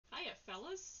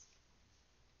fellas.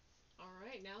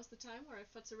 Alright, now's the time where I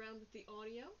futz around with the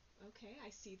audio. Okay, I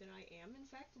see that I am in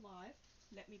fact live.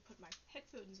 Let me put my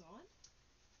headphones on.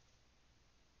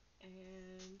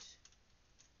 And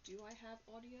do I have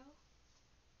audio?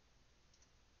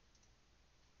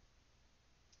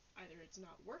 Either it's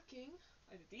not working,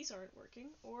 either these aren't working,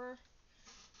 or...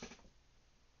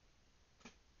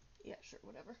 yeah, sure,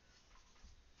 whatever.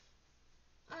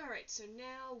 Alright, so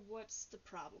now what's the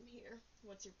problem here?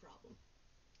 What's your problem?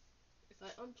 If I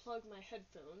unplug my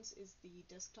headphones, is the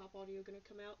desktop audio gonna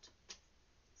come out?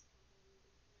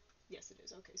 Yes, it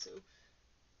is. Okay, so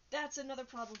that's another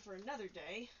problem for another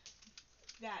day.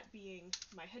 That being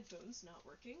my headphones not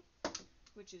working,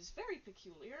 which is very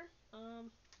peculiar,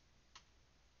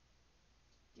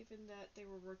 given that they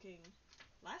were working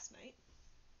last night.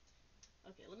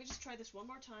 Okay, let me just try this one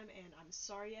more time, and I'm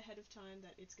sorry ahead of time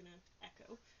that it's gonna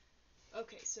echo.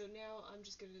 Okay, so now I'm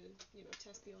just gonna,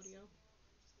 test the audio.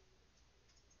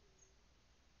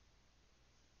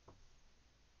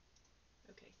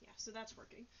 Okay, yeah, so that's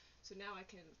working. So now I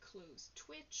can close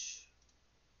Twitch.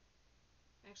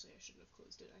 Actually, I shouldn't have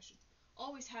closed it. I should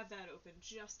always have that open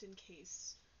just in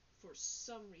case for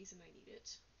some reason I need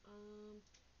it.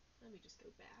 Let me just go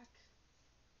back.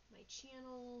 My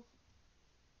channel,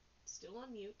 still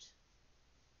on mute.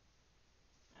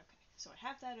 Okay, so I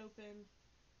have that open,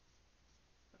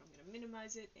 but I'm going to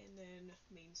minimize it, and then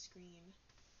main screen,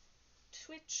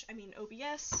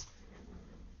 OBS,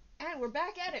 and we're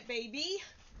back at it, baby!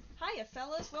 Hiya,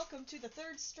 fellas, welcome to the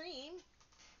third stream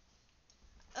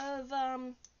of,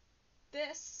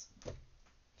 this.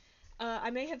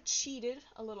 I may have cheated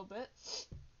a little bit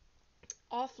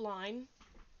offline,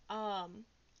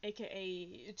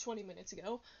 aka 20 minutes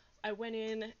ago. I went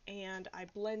in and I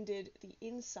blended the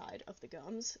inside of the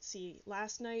gums. See,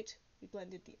 last night we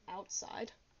blended the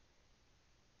outside.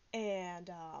 And,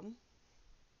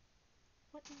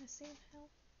 what in the same hell?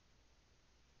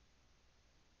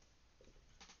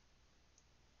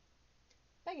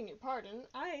 Begging your pardon,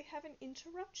 I have an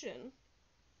interruption.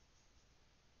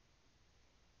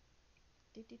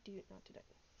 Not today.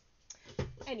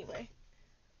 Anyway,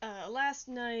 last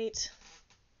night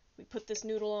we put this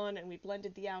noodle on and we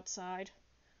blended the outside.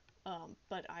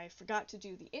 But I forgot to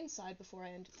do the inside before I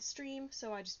ended the stream,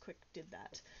 so I just quick did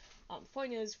that.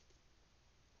 Point is,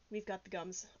 we've got the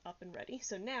gums up and ready.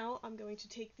 So now I'm going to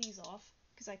take these off,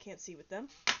 because I can't see with them.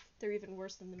 They're even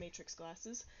worse than the Matrix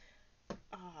glasses.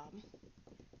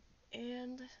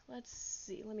 And let's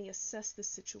see, let me assess the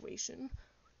situation.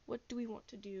 What do we want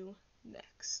to do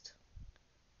next?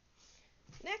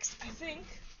 Next, I think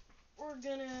we're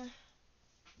gonna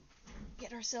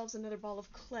get ourselves another ball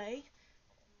of clay.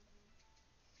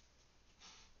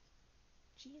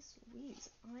 Jeez Louise,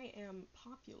 I am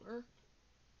popular.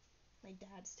 My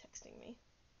dad's texting me.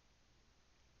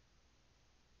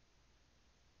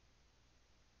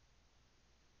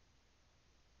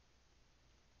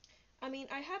 I mean,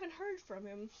 I haven't heard from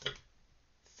him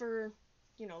for,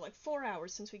 like 4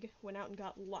 hours since we went out and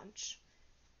got lunch.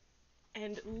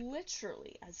 And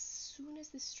literally, as soon as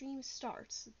the stream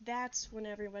starts, that's when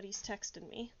everybody's texting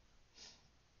me.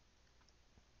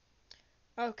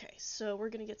 Okay, so we're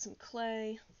gonna get some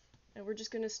clay, and we're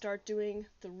just gonna start doing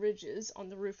the ridges on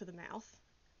the roof of the mouth.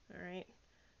 Alright?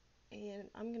 And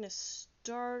I'm gonna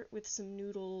start with some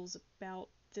noodles about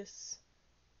this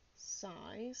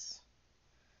size.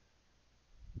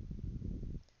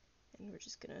 And we're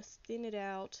just gonna thin it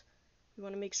out. We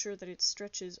want to make sure that it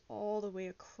stretches all the way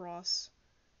across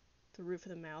the roof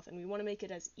of the mouth, and we want to make it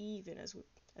as even as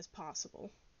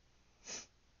possible.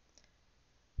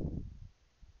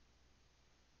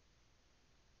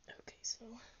 Okay, so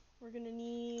we're gonna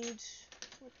need,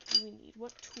 what do we need?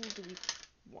 What tool do we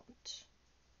want?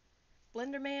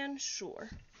 Blender Man? Sure.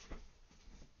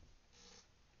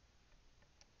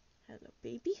 Hello,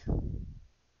 baby.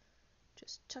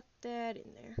 Just tuck that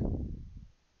in there.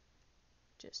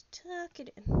 Just tuck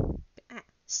it in. Ah,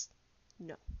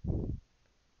 no.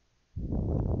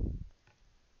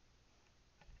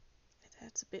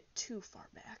 That's a bit too far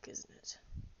back, isn't it?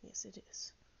 Yes, it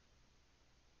is.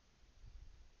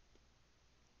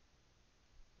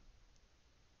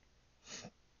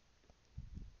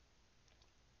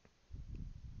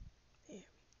 There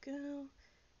we go.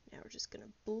 Now we're just going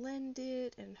to blend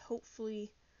it, and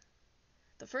hopefully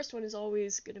the first one is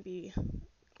always going to be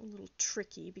a little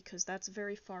tricky because that's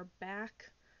very far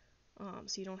back,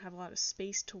 so you don't have a lot of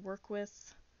space to work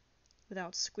with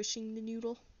without squishing the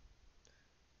noodle.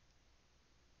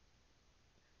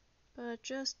 But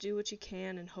just do what you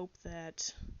can and hope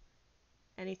that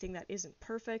anything that isn't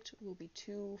perfect will be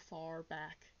too far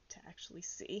back to actually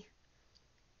see.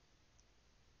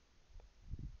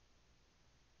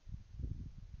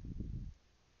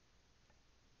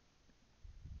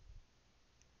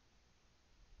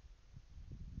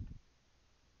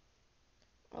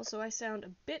 Also, I sound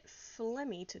a bit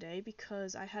phlegmy today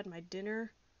because I had my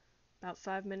dinner about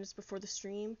 5 minutes before the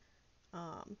stream,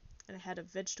 and I had a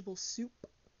vegetable soup.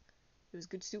 It was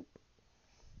good soup.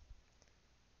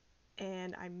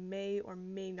 And I may or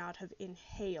may not have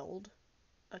inhaled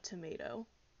a tomato.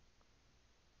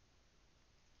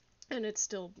 And it's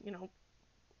still,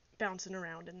 bouncing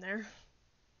around in there.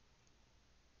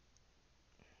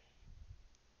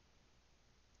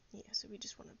 Yeah, so we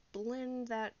just want to blend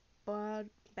that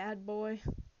bad boy.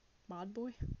 Bod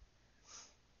boy?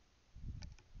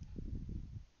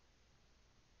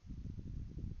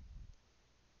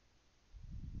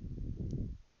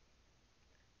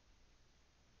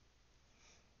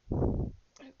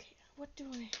 Okay, what do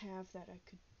I have that I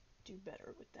could do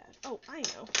better with that? Oh, I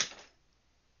know.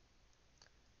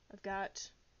 I've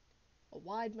got a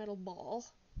wide metal ball,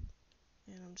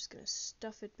 and I'm just going to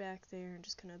stuff it back there and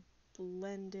just kind of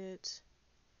blend it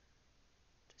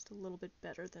just a little bit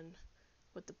better than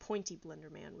what the pointy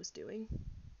blender man was doing.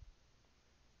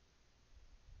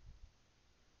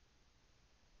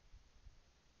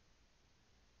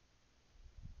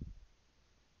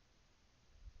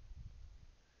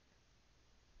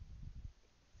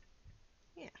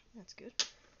 Yeah, that's good.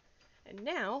 And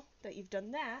now that you've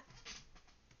done that,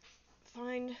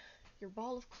 find your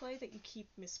ball of clay that you keep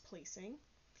misplacing,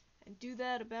 and do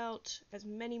that about as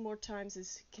many more times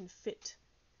as can fit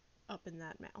up in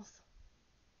that mouth.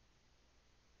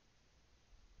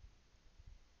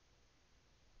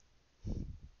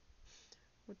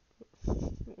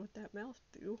 What that mouth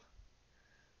do?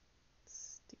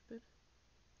 Stupid.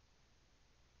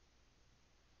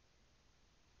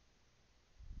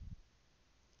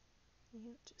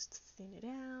 Yeah, just thin it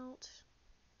out.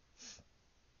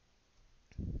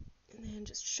 And then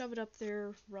just shove it up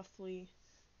there roughly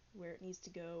where it needs to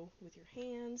go with your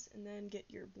hands, and then get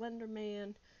your blender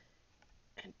man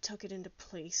and tuck it into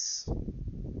place.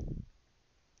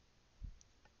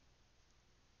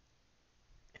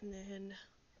 And then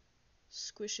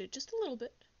squish it just a little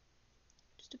bit,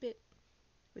 just a bit,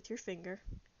 with your finger,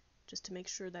 just to make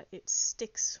sure that it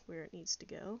sticks where it needs to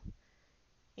go.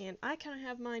 And I kind of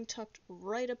have mine tucked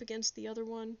right up against the other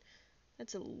one.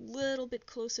 That's a little bit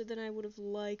closer than I would have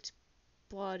liked,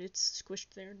 but it's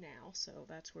squished there now, so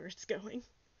that's where it's going.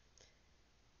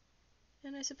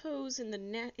 And I suppose in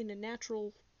a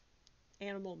natural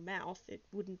animal mouth, it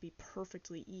wouldn't be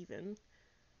perfectly even.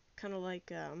 Kind of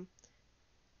like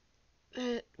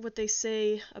what they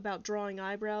say about drawing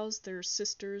eyebrows, they're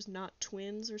sisters, not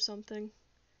twins, or something.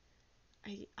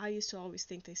 I used to always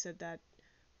think they said that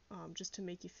just to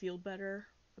make you feel better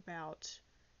about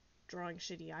drawing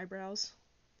shitty eyebrows.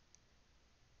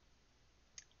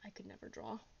 I could never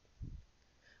draw.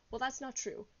 Well, that's not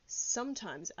true.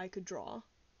 Sometimes I could draw,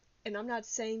 and I'm not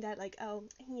saying that like, oh,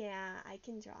 yeah, I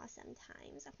can draw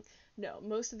sometimes. No,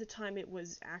 most of the time it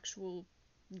was actual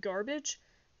garbage,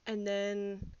 and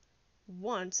then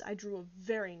once I drew a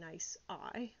very nice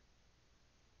eye.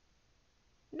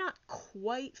 Not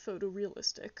quite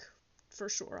photorealistic, for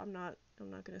sure. I'm not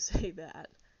gonna say that,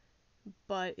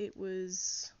 but it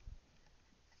was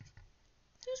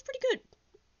pretty good,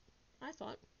 I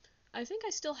thought. I think I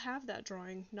still have that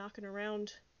drawing knocking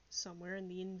around somewhere in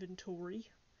the inventory.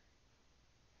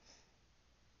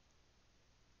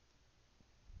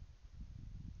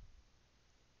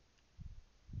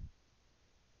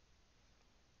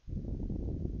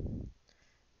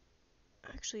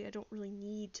 Actually, I don't really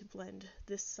need to blend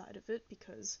this side of it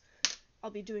because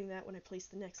I'll be doing that when I place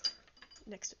the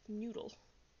next noodle.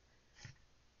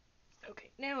 Okay,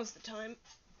 now is the time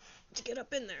to get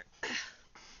up in there.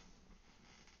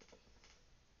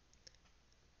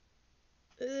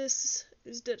 This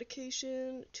is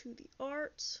dedication to the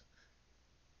arts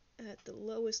at the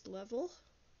lowest level.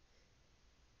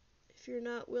 If you're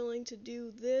not willing to do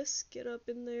this, get up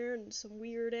in there in some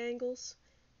weird angles,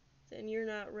 then you're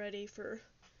not ready for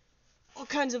all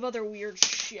kinds of other weird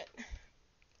shit.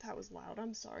 That was loud,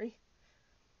 I'm sorry.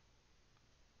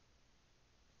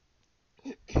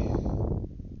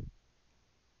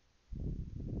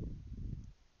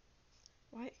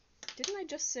 Why? Didn't I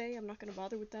just say I'm not gonna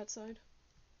bother with that side?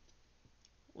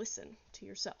 Listen to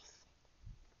yourself.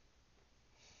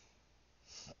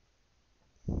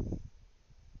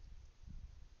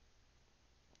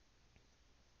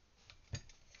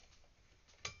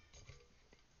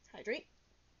 Hydrate.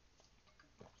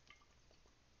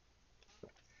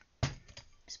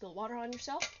 Spill water on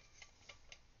yourself.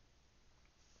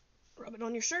 Rub it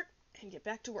on your shirt and get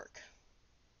back to work.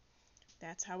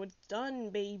 That's how it's done,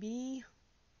 baby.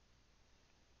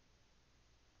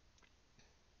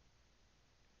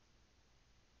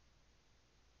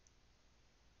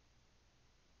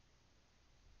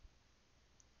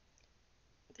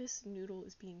 This noodle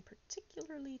is being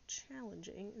particularly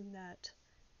challenging in that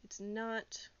it's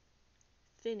not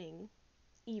thinning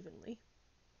evenly.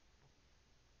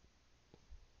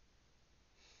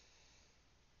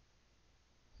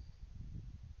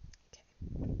 Okay.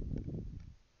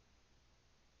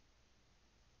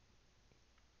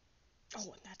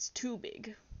 Oh, and that's too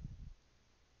big.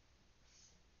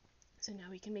 So now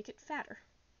we can make it fatter.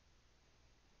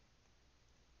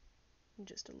 And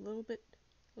just a little bit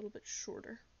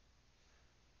shorter.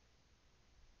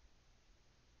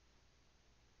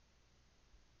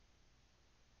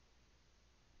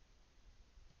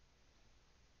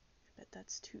 I bet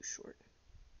that's too short.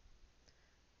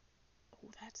 Oh,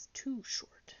 that's too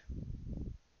short.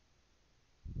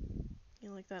 You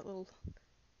know, like that little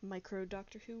micro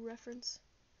Doctor Who reference?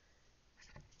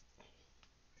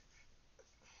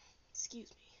 Excuse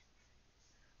me.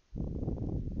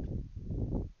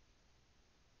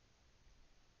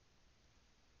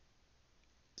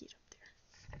 Get up there.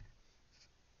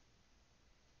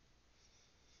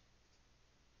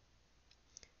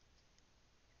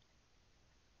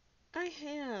 I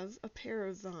have a pair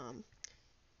of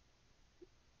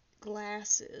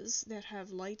glasses that have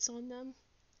lights on them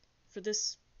for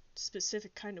this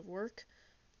specific kind of work,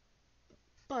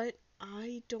 but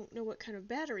I don't know what kind of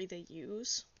battery they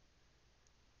use.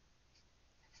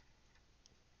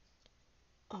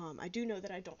 I do know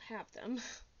that I don't have them.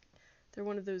 They're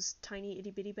one of those tiny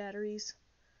itty bitty batteries.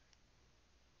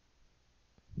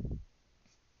 My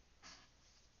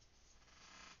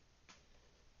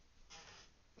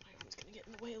arm's gonna get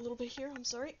in the way a little bit here. I'm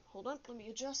sorry. Hold on. Let me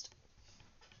adjust.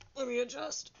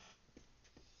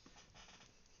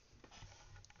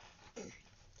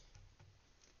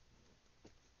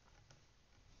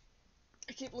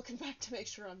 I keep looking back to make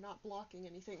sure I'm not blocking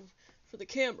anything for the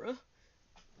camera,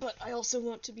 but I also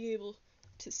want to be able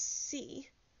to see.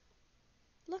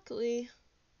 Luckily,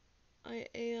 I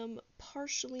am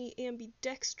partially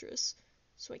ambidextrous,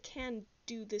 so I can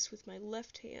do this with my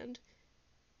left hand.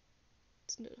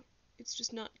 It's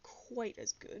just not quite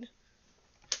as good.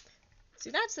 See,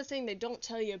 that's the thing they don't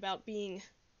tell you about being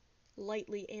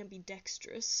lightly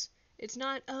ambidextrous. It's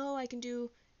not, oh, I can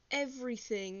do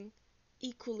everything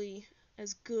equally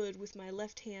as good with my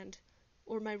left hand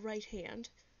or my right hand.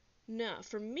 No,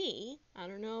 for me, I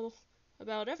don't know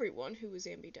about everyone who is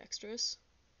ambidextrous.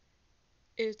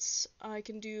 It's, I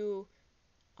can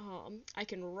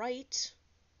write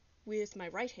with my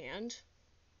right hand,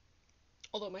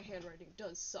 although my handwriting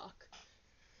does suck.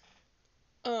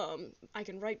 I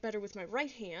can write better with my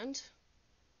right hand,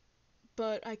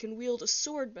 but I can wield a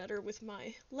sword better with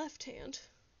my left hand.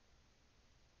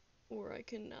 Or I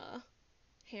can,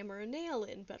 hammer a nail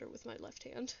in better with my left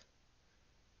hand.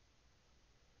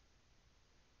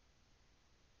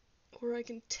 Or I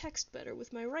can text better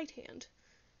with my right hand.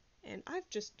 And I've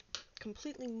just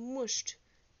completely mushed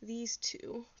these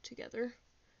two together.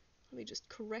 Let me just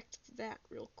correct that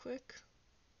real quick.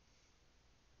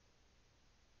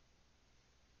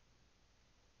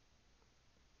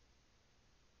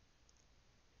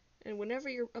 And whenever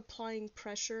you're applying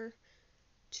pressure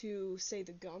to, say,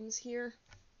 the gums here,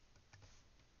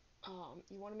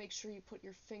 you want to make sure you put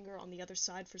your finger on the other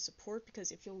side for support,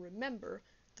 because if you'll remember,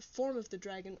 the form of the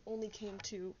dragon only came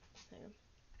to... Hang on.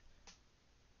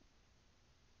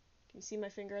 Can you see my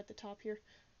finger at the top here?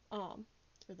 Or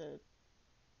the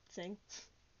thing.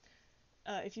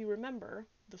 If you remember,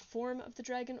 the form of the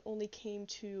dragon only came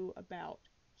to about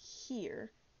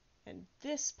here, and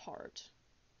this part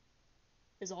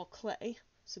is all clay,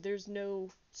 so there's no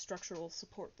structural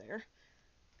support there.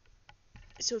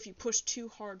 So if you push too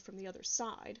hard from the other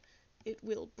side, it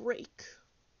will break.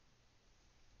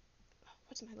 Oh,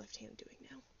 what's my left hand doing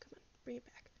now? Come on, bring it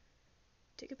back.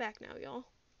 Take it back now, y'all.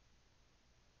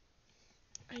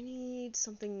 I need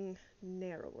something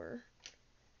narrower.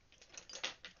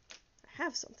 I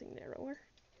have something narrower.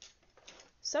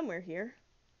 Somewhere here.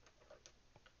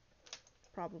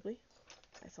 Probably,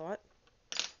 I thought.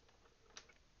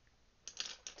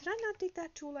 Did I not take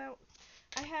that tool out?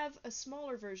 I have a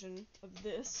smaller version of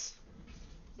this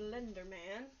Blender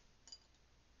Man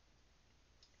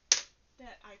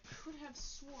that I could have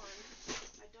sworn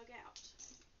I dug out.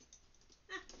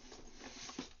 Ah,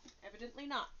 evidently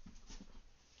not.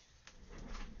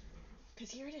 Because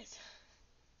here it is.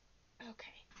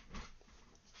 Okay.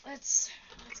 Let's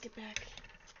get back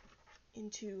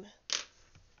into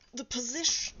the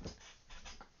position.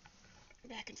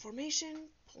 Back in formation.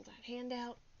 Pull that hand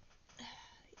out.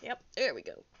 Yep, there we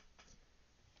go.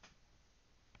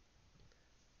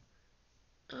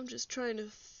 I'm just trying to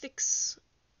fix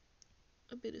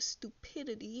a bit of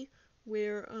stupidity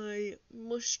where I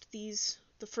mushed these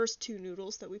the first two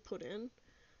noodles that we put in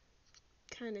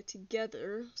kind of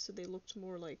together so they looked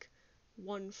more like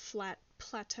one flat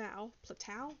plateau.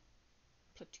 Plateau?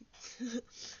 Plateau.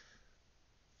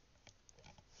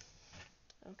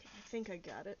 Okay, I think I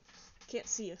got it. Can't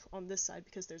see it on this side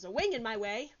because there's a wing in my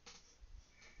way.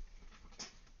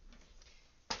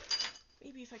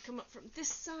 Maybe if I come up from this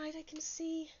side I can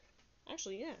see.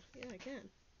 Actually, yeah, I can.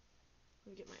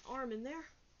 Let me get my arm in there.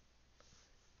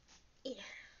 Yeah.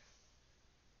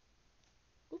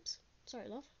 Oops. Sorry,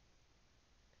 love.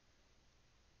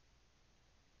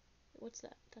 What's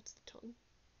that? That's the tongue.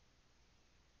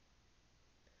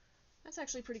 That's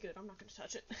actually pretty good. I'm not going to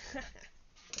touch it.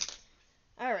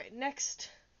 Alright, next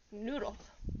noodle.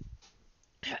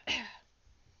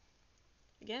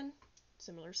 Again,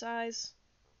 similar size.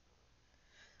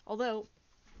 Although,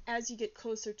 as you get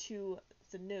closer to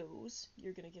the nose,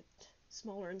 you're going to get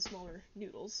smaller and smaller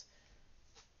noodles.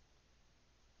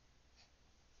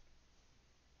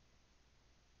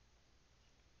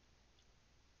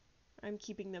 I'm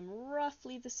keeping them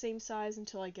roughly the same size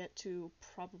until I get to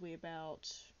probably about,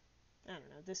 I don't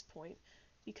know, this point,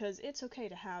 because it's okay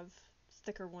to have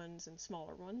thicker ones and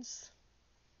smaller ones,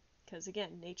 because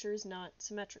again, nature is not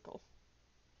symmetrical.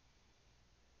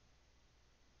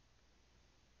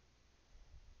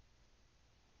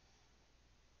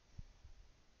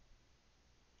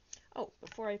 Oh,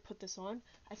 before I put this on,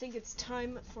 I think it's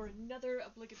time for another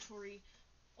obligatory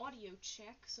audio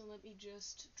check, so let me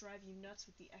just drive you nuts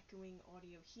with the echoing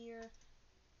audio here.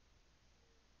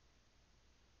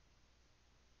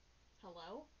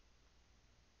 Hello?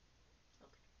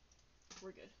 Okay.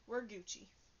 We're good. We're Gucci.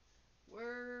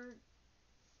 We're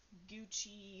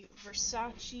Gucci,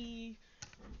 Versace,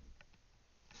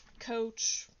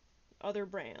 Coach, other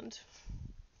brand.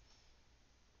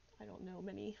 I don't know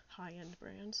many high-end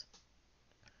brands.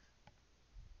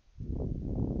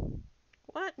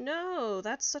 What? No,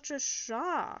 that's such a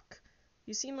shock.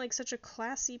 You seem like such a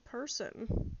classy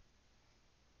person.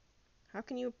 How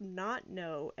can you not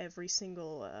know every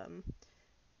single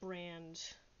brand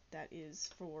that is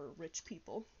for rich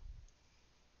people?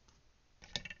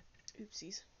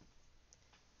 Oopsies.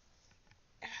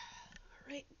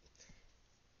 Alright.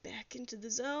 Back into the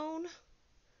zone.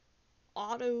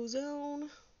 Auto zone.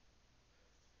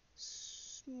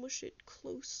 Smush it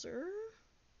closer.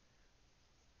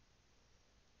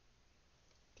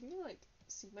 Can you, like,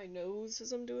 see my nose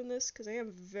as I'm doing this? Because I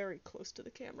am very close to the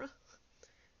camera.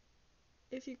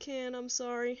 If you can, I'm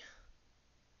sorry.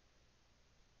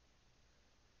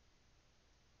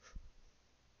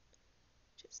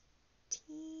 Just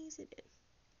tease it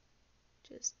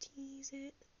in. Just tease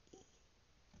it. Yeah.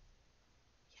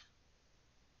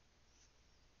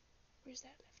 Where's that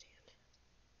left hand?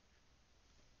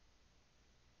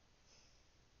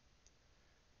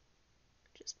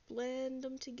 Just blend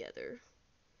them together.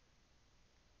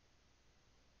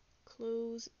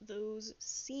 Close those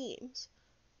seams.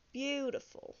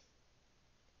 Beautiful.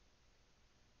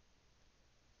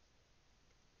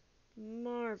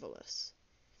 Marvelous.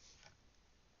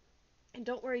 And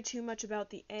don't worry too much about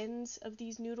the ends of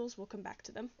these noodles, we'll come back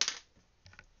to them.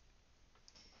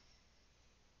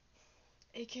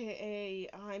 AKA,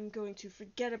 I'm going to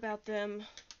forget about them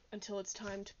until it's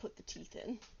time to put the teeth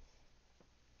in.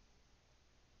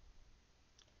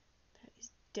 That is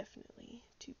definitely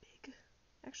too big.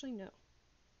 Actually, no.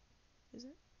 Is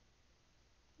it?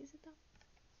 Is it though?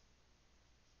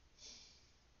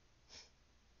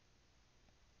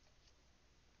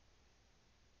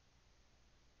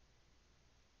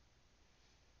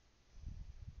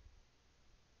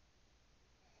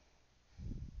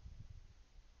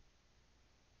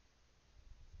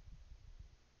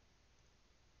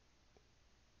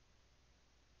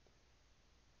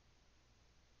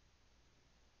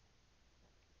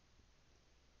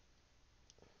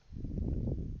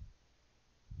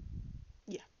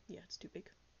 Yeah, it's too big.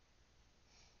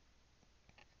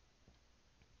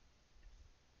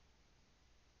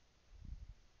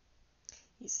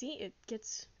 You see, it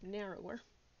gets narrower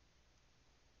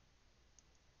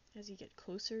as you get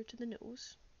closer to the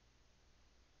nose.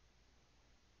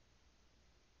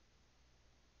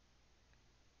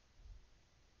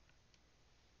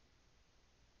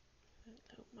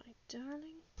 Hello, my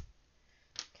darling.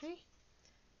 Okay.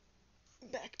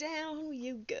 Back down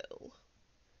you go.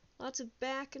 Lots of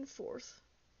back and forth.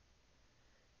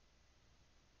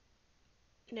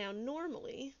 Now,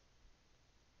 normally,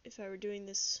 if I were doing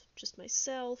this just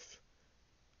myself,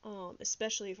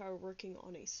 especially if I were working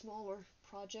on a smaller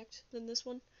project than this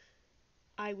one,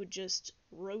 I would just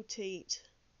rotate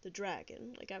the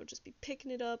dragon. Like, I would just be picking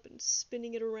it up and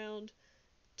spinning it around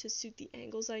to suit the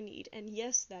angles I need. And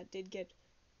yes, that did get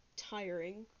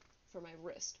tiring for my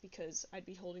wrist, because I'd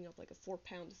be holding up like a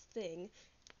 4-pound thing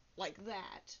like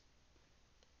that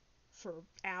for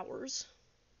hours.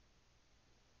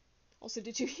 Also,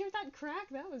 did you hear that crack?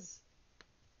 That was...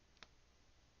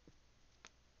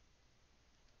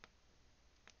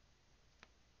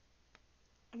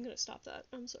 I'm gonna stop that.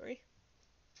 I'm sorry.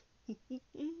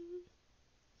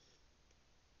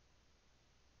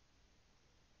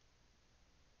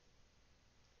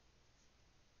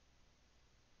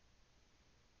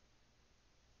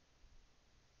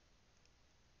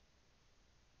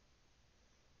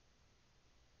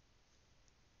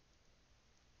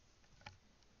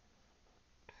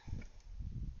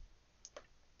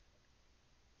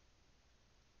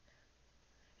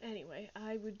 Anyway,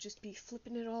 I would just be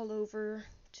flipping it all over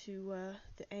to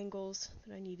the angles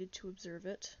that I needed to observe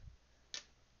it.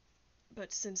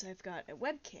 But since I've got a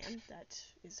webcam that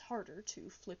is harder to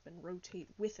flip and rotate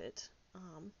with it,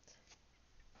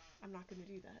 I'm not going to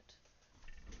do that.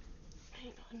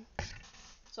 Hang on.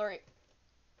 Sorry.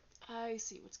 I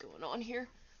see what's going on here.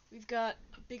 We've got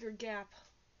a bigger gap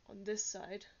on this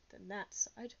side than that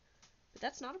side, but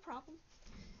that's not a problem.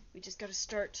 We just got to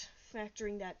start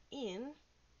factoring that in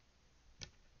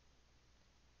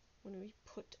when we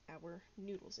put our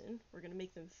noodles in. We're going to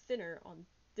make them thinner on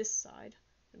this side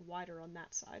and wider on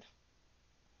that side.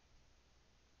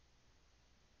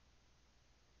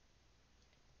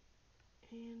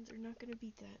 And they're not going to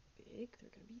be that big, they're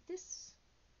going to be this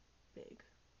big.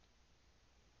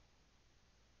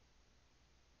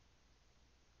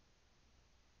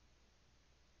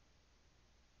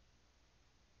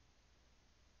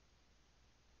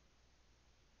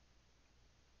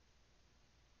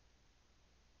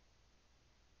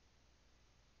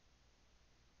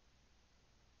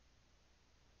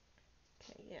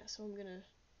 Okay, yeah, so I'm going to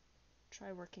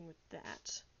try working with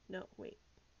that. No, wait.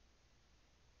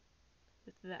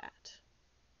 With that.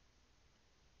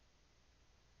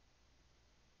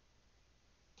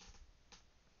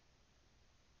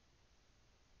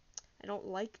 I don't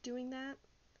like doing that,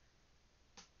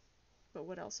 but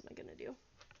what else am I gonna do?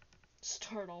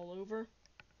 Start all over?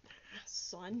 Nah,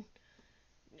 son.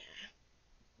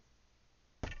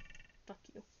 Nah. Fuck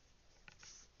you.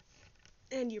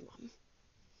 And your mom.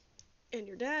 And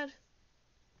your dad.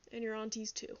 And your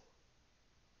aunties too.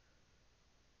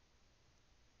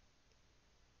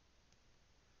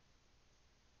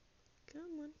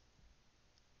 Come on.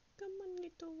 Come on,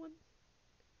 little one.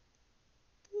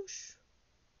 Push.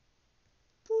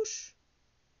 Push.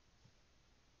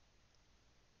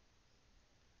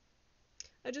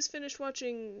 I just finished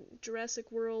watching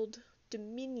Jurassic World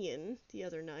Dominion the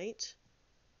other night.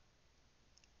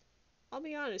 I'll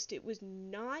be honest, it was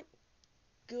not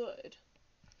good.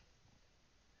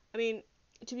 I mean,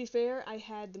 to be fair, I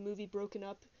had the movie broken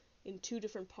up in 2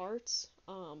 different parts,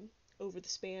 over the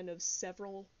span of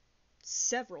several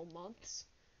months.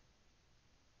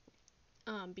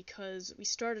 Because we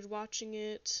started watching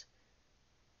it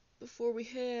before we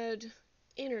had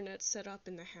internet set up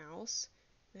in the house.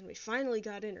 Then we finally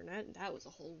got internet, and that was a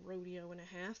whole rodeo and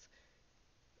a half.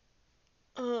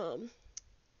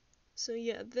 So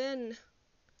yeah, then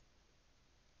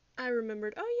I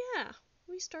remembered, oh yeah,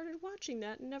 we started watching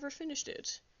that and never finished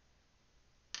it.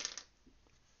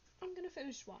 I'm gonna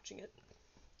finish watching it.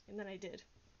 And then I did.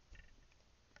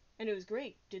 And it was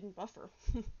great, didn't buffer.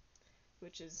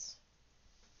 Which is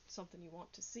something you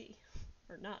want to see.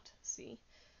 Or not see.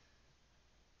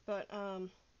 But,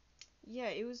 yeah,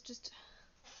 it was just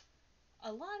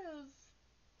a lot of,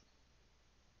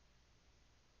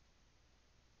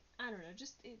 I don't know,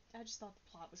 I just thought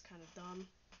the plot was kind of dumb.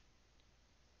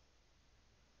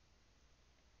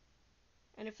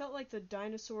 And it felt like the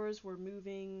dinosaurs were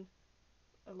moving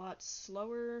a lot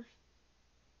slower,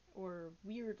 or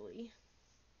weirdly.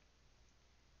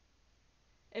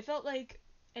 It felt like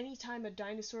anytime a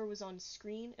dinosaur was on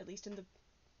screen, at least in the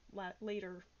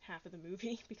later half of the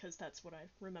movie, because that's what I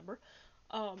remember,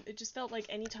 it just felt like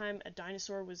anytime a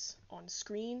dinosaur was on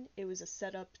screen, it was a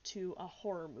setup to a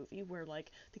horror movie where,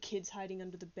 like, the kid's hiding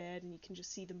under the bed and you can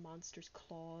just see the monster's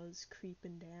claws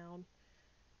creeping down.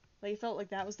 Like, it felt like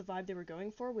that was the vibe they were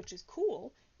going for, which is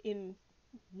cool in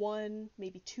 1,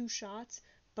 maybe 2 shots,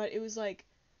 but it was like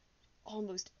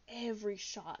almost every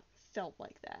shot felt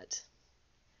like that.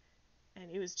 And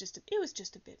it was just a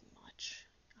bit much,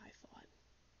 I thought.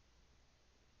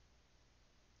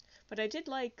 But I did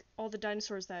like all the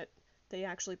dinosaurs that they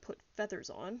actually put feathers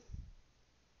on.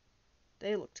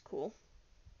 They looked cool.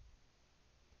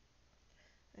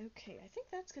 Okay, I think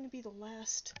that's going to be the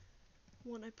last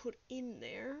one I put in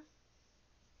there.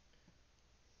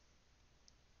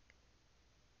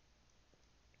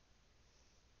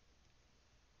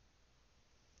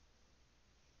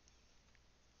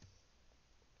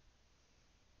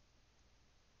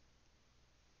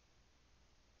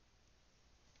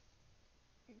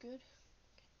 good?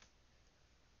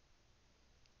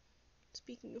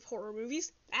 Speaking of horror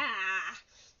movies, ah!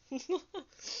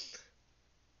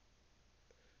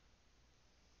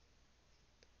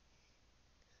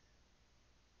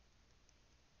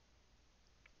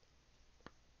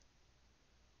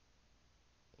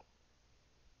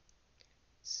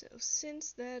 So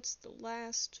since that's the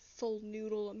last full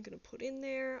noodle I'm gonna put in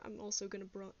there, I'm also gonna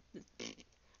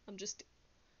I'm just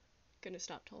gonna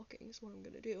stop talking is what I'm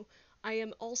gonna do. I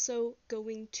am also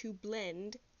going to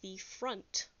blend the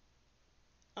front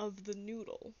of the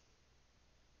noodle.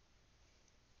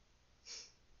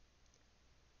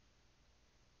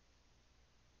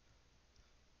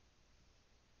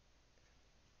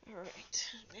 Alright,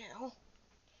 now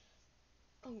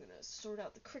I'm gonna sort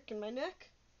out the crick in my neck.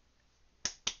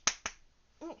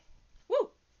 Woo!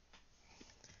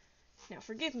 Now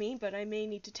forgive me, but I may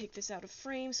need to take this out of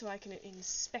frame so I can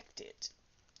inspect it.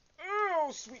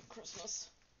 Oh, sweet Christmas.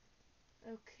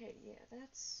 Okay, yeah,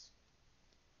 that's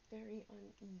very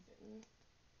uneven.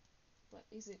 But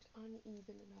is it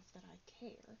uneven enough that I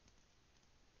care?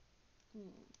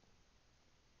 Indeed.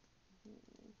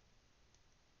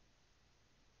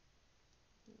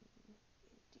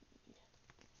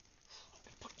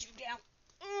 Put you down.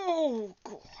 Oh,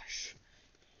 gosh.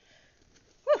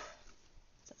 Whew.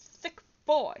 It's a thick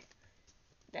boy.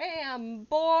 Damn,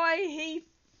 boy, he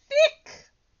thick!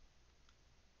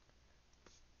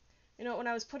 You know, when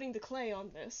I was putting the clay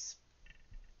on this,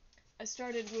 I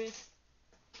started with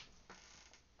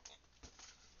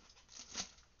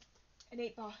an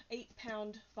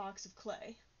 8-pound box of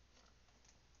clay.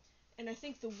 And I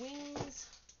think the wings...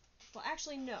 Well,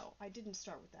 actually, no, I didn't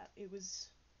start with that. It was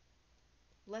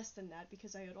less than that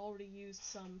because I had already used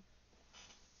some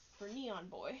for Neon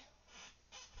Boy.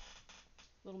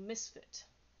 Little misfit.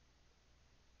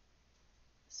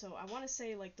 So I want to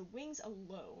say, like, the wings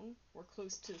alone were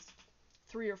close to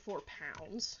 3 or 4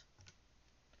 pounds.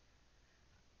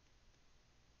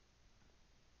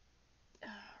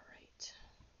 Alright.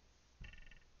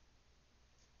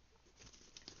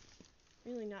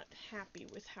 Really not happy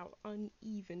with how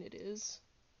uneven it is.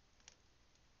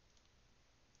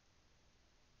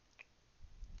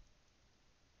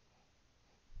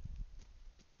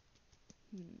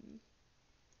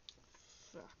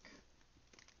 Fuck.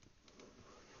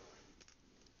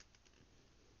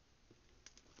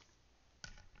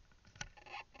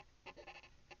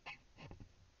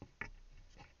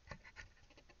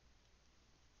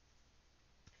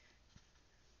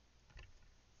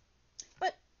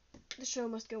 But the show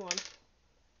must go on.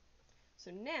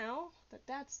 So now that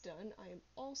that's done, I am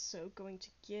also going to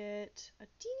get a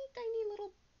teeny tiny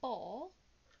little ball.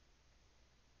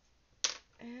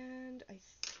 And I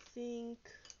think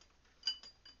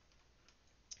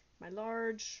my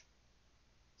large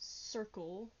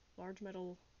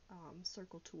metal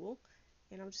circle tool.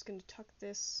 And I'm just going to tuck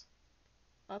this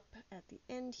up at the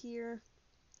end here.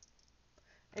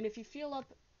 And if you feel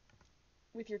up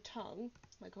with your tongue,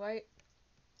 like right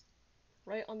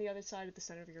on the other side of the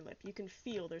center of your lip, you can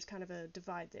feel there's kind of a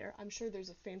divide there. I'm sure there's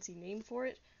a fancy name for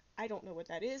it. I don't know what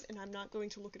that is, and I'm not going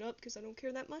to look it up because I don't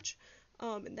care that much.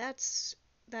 And that's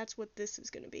what this is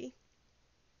going to be.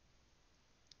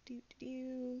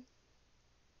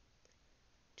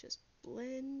 Just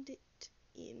blend it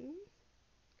in.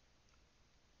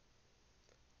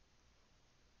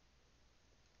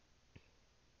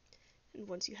 And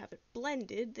once you have it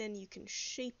blended, then you can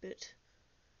shape it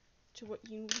to what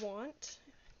you want.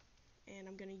 And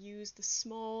I'm going to use the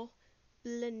small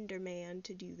Blender Man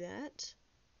to do that.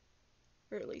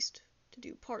 Or at least to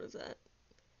do part of that.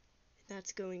 And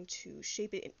that's going to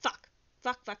shape it in. Fuck!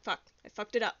 I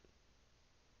fucked it up.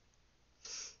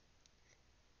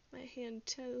 My hand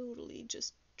totally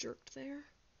just jerked there.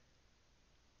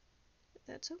 But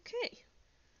that's okay.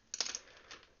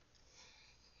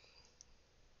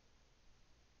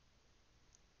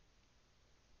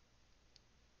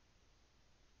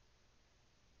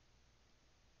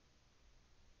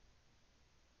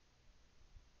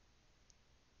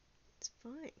 It's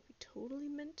fine. We totally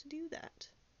meant to do that.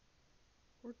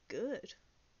 We're good.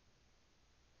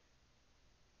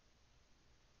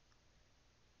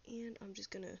 And I'm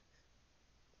just gonna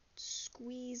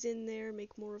squeeze in there,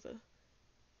 make more of a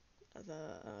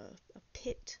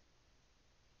pit.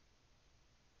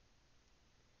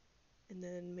 And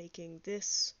then making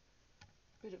this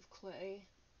bit of clay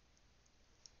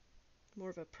more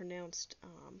of a pronounced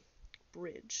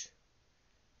bridge.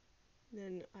 And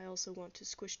then I also want to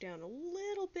squish down a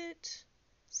little bit,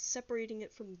 separating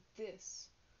it from this,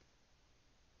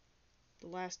 the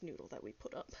last noodle that we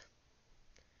put up.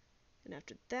 And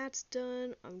after that's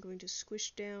done, I'm going to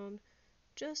squish down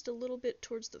just a little bit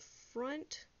towards the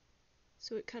front,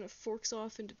 so it kind of forks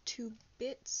off into 2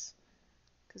 bits,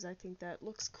 because I think that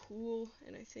looks cool,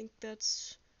 and I think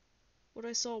that's what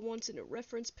I saw once in a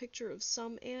reference picture of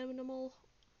some animal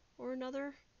or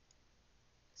another.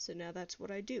 So now that's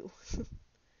what I do.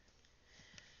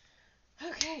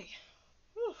 Okay.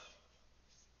 Whew.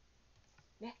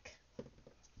 Neck.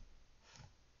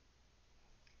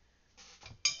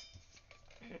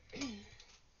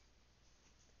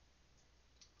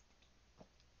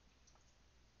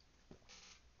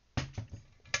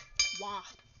 Wah.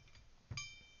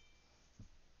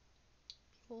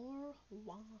 Pure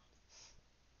wah.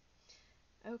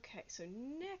 Okay, so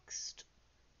next,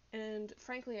 and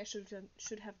frankly I should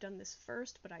have done this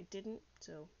first, but I didn't,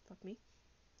 so fuck me.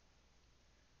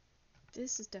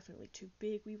 This is definitely too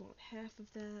big. We want half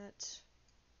of that.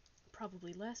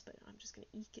 Probably less, but I'm just going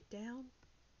to eke it down.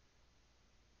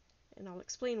 And I'll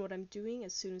explain what I'm doing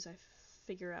as soon as I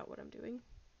figure out what I'm doing.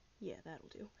 Yeah, that'll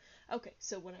do. Okay,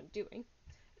 so what I'm doing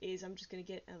is I'm just going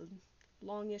to get a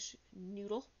longish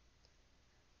noodle,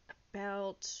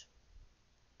 about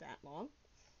that long,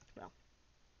 well,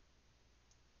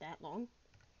 that long,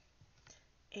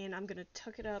 and I'm going to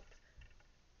tuck it up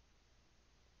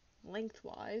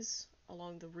lengthwise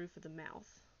along the roof of the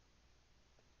mouth.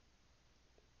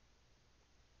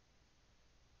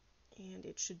 And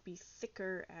it should be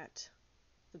thicker at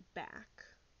the back.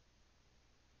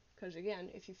 Because again,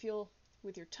 if you feel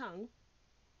with your tongue,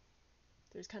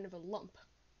 there's kind of a lump,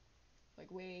 like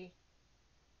way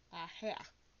here.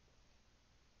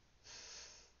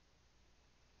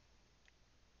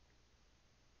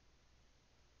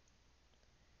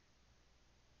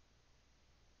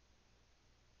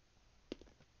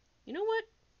 You know what?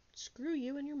 Screw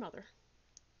you and your mother.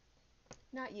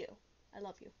 Not you. I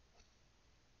love you.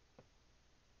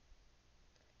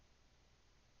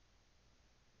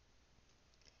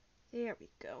 There we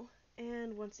go.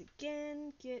 And once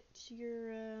again, get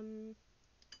your,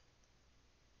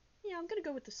 yeah, I'm gonna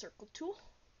go with the circle tool.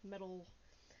 The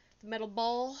metal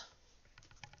ball.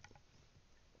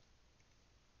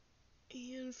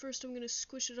 And first I'm gonna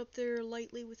squish it up there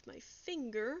lightly with my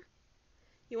finger.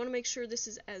 You want to make sure this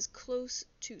is as close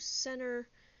to center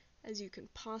as you can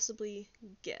possibly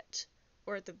get.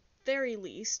 Or at the very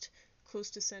least,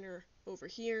 close to center over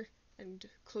here, and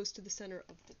close to the center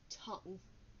of the tongue.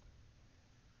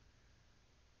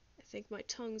 I think my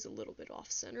tongue's a little bit off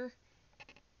center,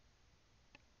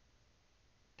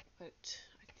 but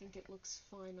I think it looks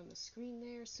fine on the screen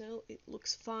there, so it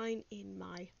looks fine in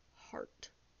my heart.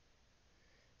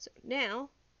 So now,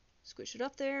 squish it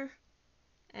up there,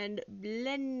 and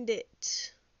blend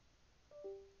it.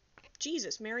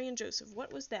 Jesus, Mary and Joseph,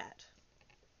 what was that?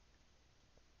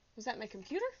 Was that my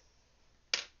computer?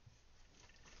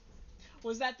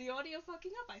 Was that the audio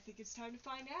fucking up? I think it's time to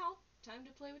find out. Time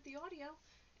to play with the audio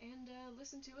and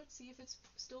listen to it, see if it's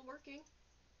still working.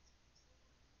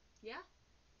 Yeah?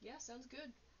 Yeah, sounds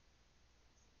good.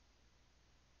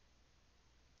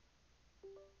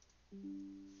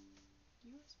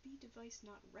 USB device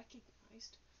not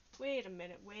recognized. Wait a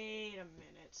minute, wait a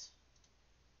minute.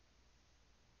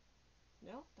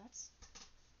 No, that's...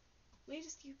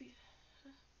 Latest USB...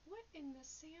 What in the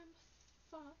Sam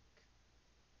fuck?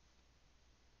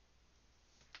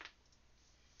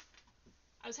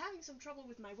 I was having some trouble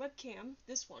with my webcam,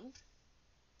 this one,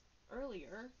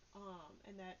 earlier,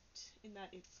 and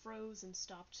that it froze and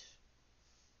stopped,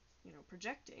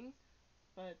 projecting,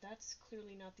 but that's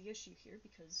clearly not the issue here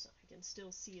because I can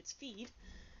still see its feed.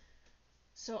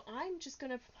 So I'm just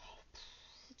gonna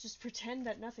pretend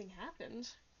that nothing happened,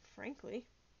 frankly.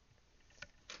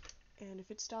 And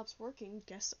if it stops working,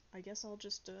 I guess I'll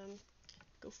just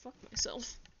go fuck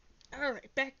myself.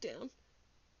 Alright, back down.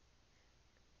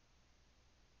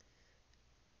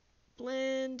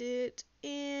 Blend it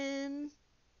in.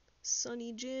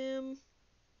 Sunny Jim.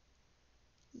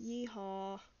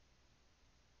 Yeehaw.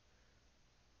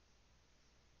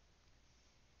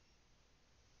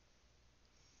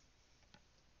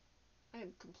 I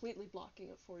am completely blocking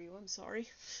it for you, I'm sorry.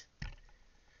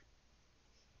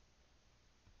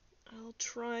 I'll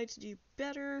try to do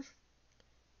better.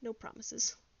 No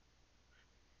promises.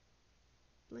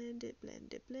 Blend it,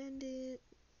 blend it, blend it.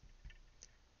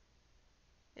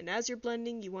 And as you're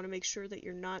blending, you want to make sure that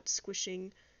you're not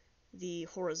squishing the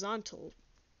horizontal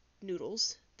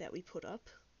noodles that we put up.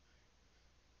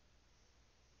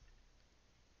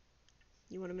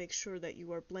 You want to make sure that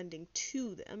you are blending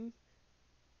to them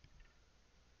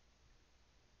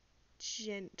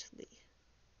gently.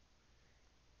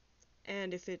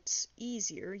 And if it's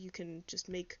easier, you can just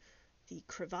make the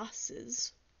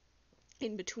crevasses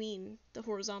in between the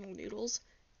horizontal noodles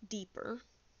deeper.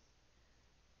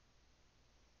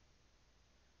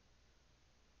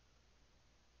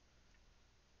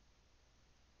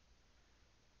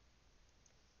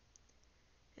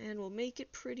 And we'll make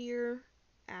it prettier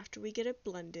after we get it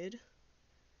blended,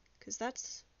 because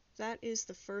that is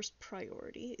the first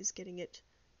priority, is getting it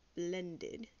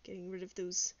blended, getting rid of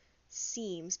those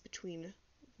seams between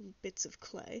bits of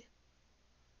clay.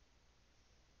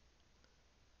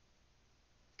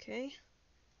 Okay,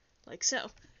 like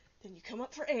so. Then you come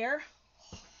up for air.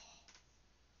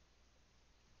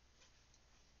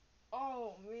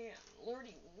 Oh man,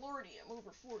 lordy, lordy, I'm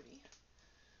over 40.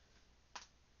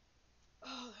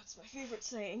 Oh, that's my favorite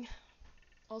saying.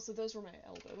 Also, those were my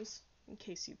elbows, in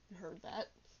case you heard that.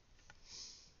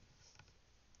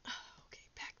 Okay,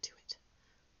 back to it.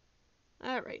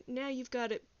 Alright, now you've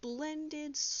got it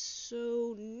blended,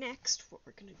 so next what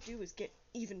we're gonna do is get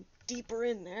even deeper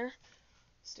in there.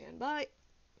 Stand by.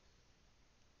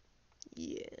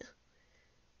 Yeah.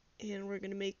 And we're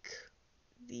gonna make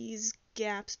these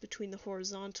gaps between the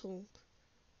horizontal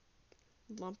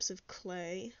lumps of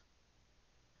clay.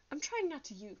 I'm trying not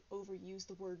to overuse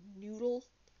the word noodle,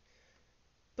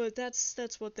 but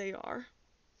that's what they are.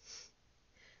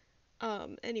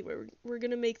 Anyway, we're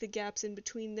gonna make the gaps in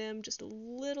between them just a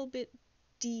little bit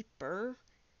deeper.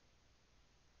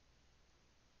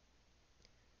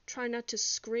 Try not to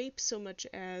scrape so much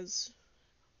as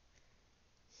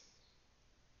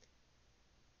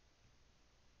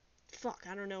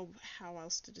I don't know how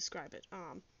else to describe it.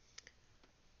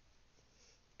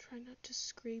 Try not to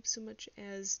scrape so much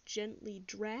as gently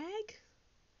drag.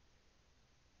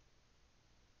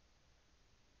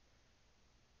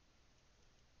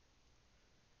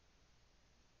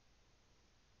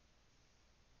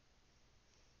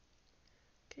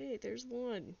 Okay, there's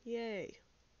one. Yay.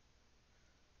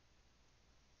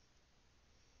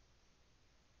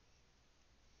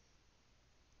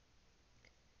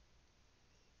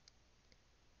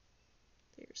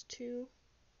 There's two.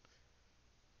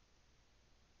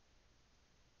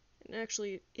 And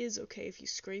actually, it is okay if you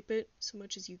scrape it, so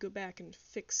much as you go back and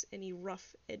fix any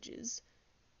rough edges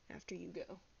after you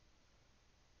go.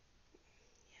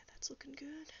 Yeah, that's looking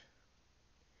good.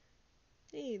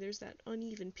 Hey, there's that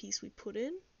uneven piece we put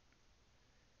in.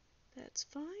 That's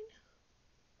fine.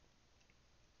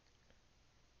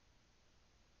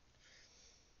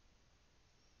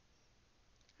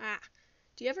 Ah,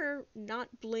 do you ever not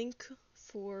blink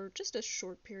for just a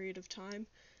short period of time,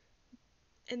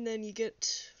 and then you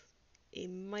get a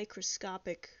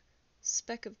microscopic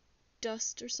speck of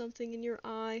dust or something in your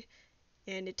eye,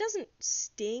 and it doesn't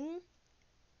sting,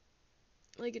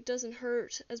 like it doesn't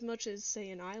hurt as much as,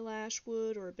 say, an eyelash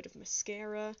would, or a bit of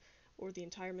mascara, or the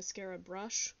entire mascara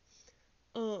brush,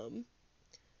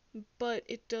 but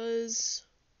it does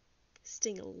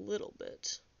sting a little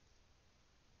bit,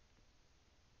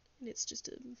 and it's just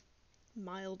a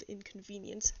mild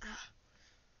inconvenience. Ah.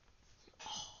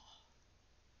 Oh.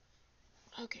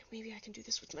 Okay, maybe I can do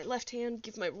this with my left hand,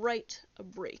 give my right a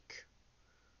break.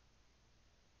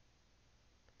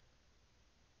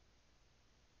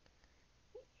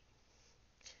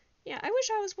 Yeah, I wish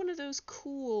I was one of those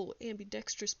cool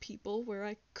ambidextrous people where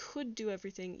I could do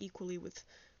everything equally with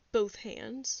both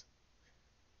hands.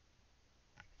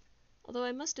 Although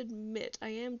I must admit, I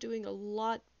am doing a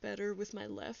lot better with my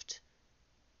left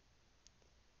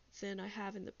than I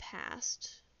have in the past.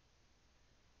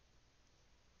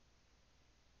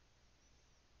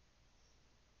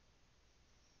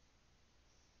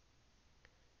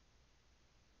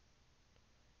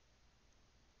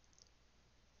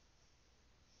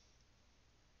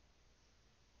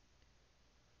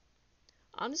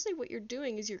 Honestly, what you're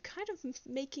doing is you're kind of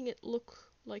making it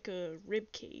look like a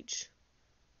rib cage.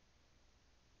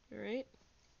 Alright?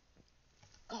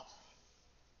 Oh.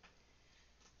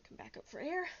 Come back up for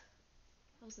air.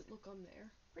 How's it look on there?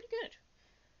 Pretty good.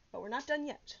 But we're not done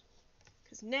yet.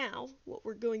 Because now, what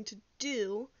we're going to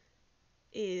do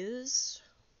is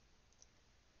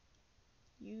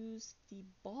use the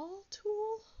ball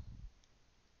tool?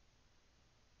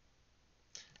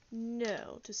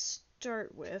 No, to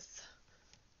start with,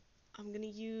 I'm going to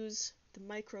use the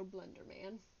micro blender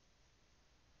man.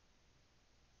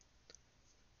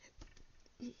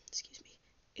 Excuse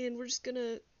me. And we're just going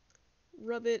to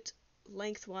rub it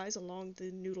lengthwise along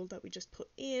the noodle that we just put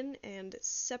in and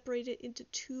separate it into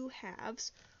two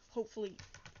halves, hopefully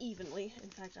evenly. In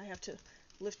fact, I have to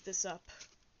lift this up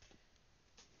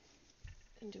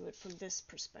and do it from this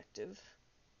perspective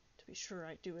to be sure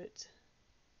I do it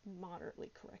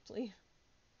moderately correctly.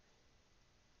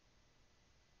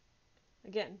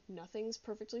 Again, nothing's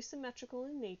perfectly symmetrical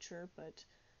in nature, but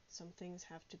some things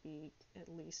have to be at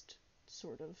least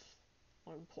sort of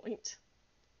on point.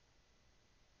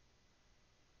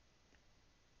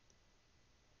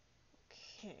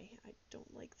 Okay, I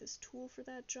don't like this tool for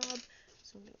that job, so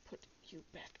So I'm going to put you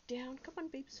back down. Come on,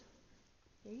 babes.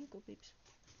 There you go, babes.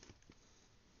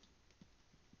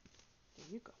 There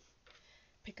you go.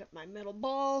 Pick up my metal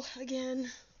ball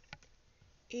again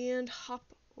and hop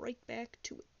right back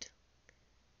to it.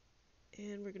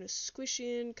 And we're going to squish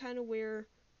in kind of where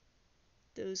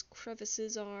those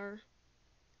crevices are,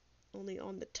 only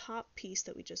on the top piece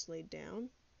that we just laid down.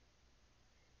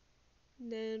 And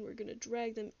then we're going to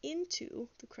drag them into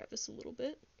the crevice a little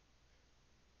bit.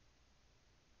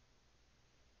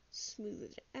 Smooth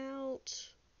it out.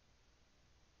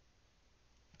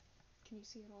 Can you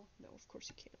see it all? No, of course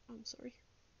you can't. I'm sorry.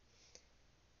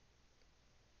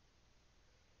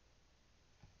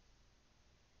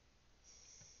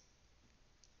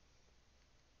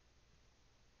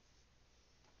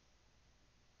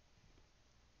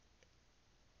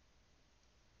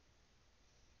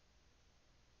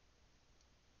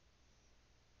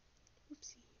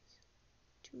 Oopsies.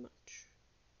 Too much.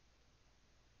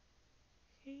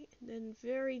 Okay, and then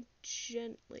very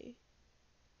gently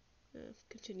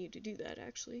continue to do that,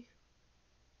 actually.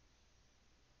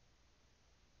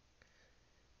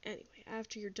 Anyway,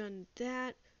 after you're done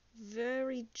that,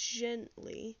 very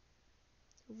gently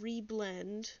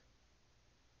reblend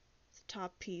the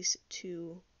top piece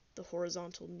to the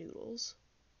horizontal noodles.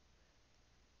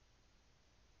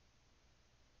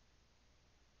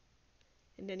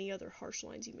 And any other harsh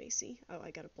lines you may see. Oh, I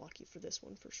gotta block you for this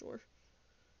one for sure.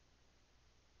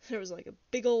 There was like a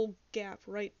big old gap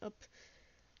right up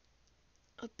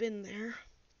in there.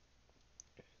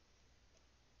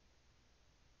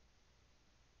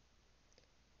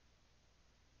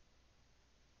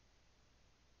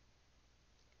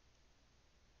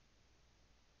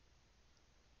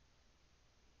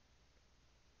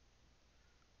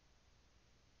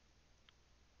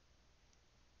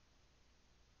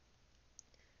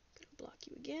 Gonna block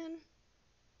you again.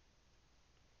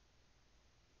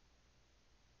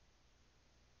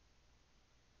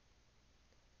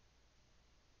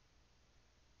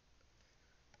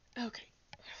 Okay.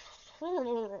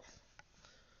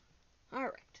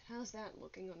 Alright, how's that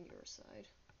looking on your side?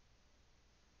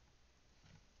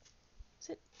 Is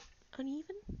it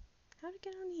uneven? How'd it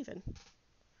get uneven?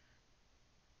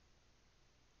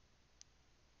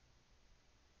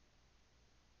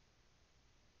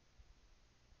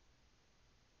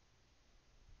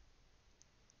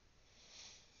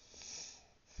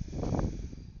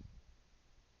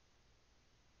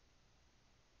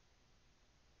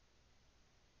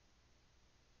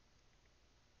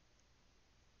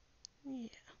 Yeah,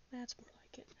 that's more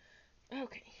like it.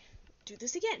 Okay, do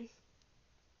this again.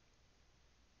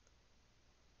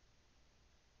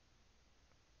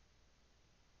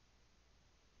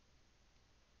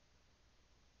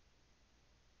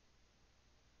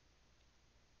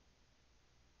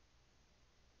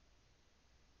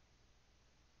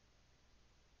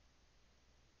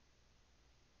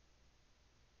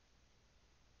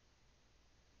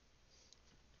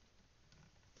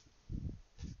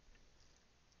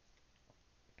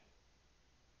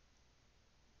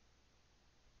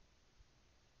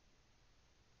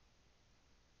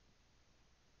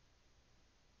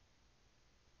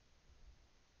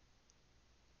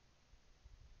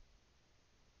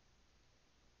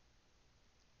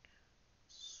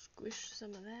 Squish some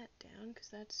of that down because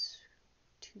that's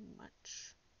too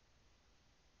much.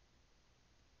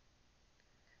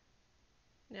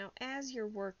 Now, as you're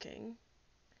working,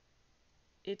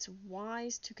 it's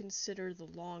wise to consider the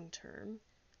long term.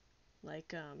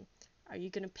 Like, are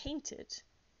you going to paint it?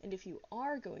 And if you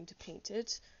are going to paint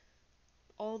it,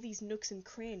 all these nooks and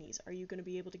crannies, are you going to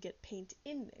be able to get paint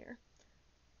in there?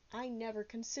 I never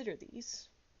consider these.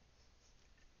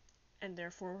 And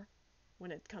therefore,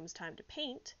 when it comes time to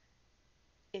paint,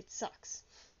 it sucks.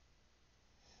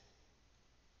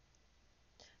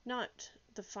 Not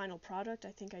the final product,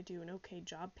 I think I do an okay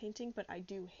job painting, but I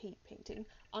do hate painting.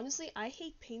 Honestly, I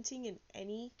hate painting in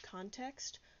any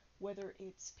context, whether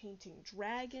it's painting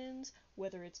dragons,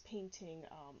 whether it's painting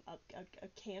a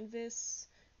canvas,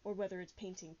 or whether it's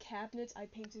painting cabinets. I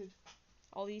painted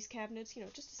all these cabinets,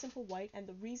 just a simple white, and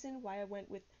the reason why I went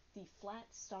with the flat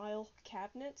style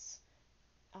cabinets,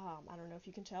 I don't know if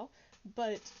you can tell,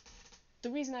 but the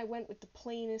reason I went with the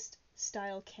plainest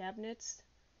style cabinets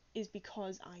is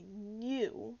because I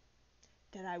knew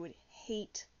that I would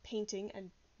hate painting, and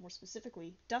more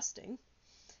specifically, dusting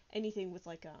anything with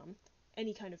like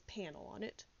any kind of panel on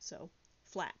it. So,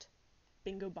 flat.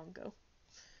 Bingo bungo.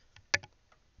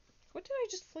 What did I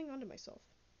just fling onto myself?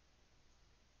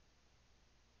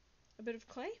 A bit of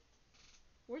clay?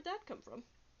 Where'd that come from?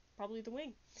 Probably the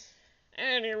wing.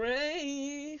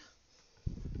 Anyway.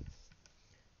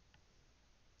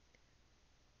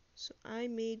 So I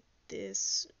made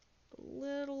this a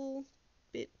little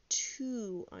bit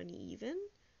too uneven.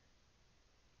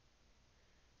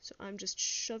 So I'm just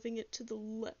shoving it to the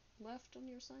left on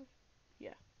your side?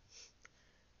 Yeah.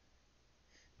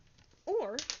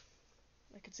 Or,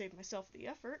 I could save myself the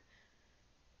effort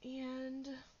and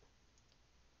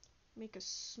make a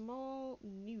small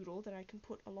noodle that I can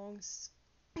put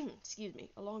excuse me,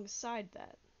 alongside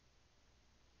that.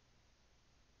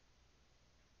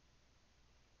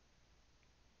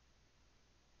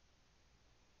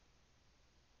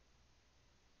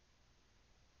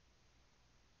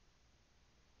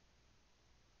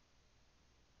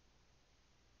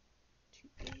 Too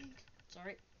big.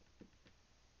 Sorry.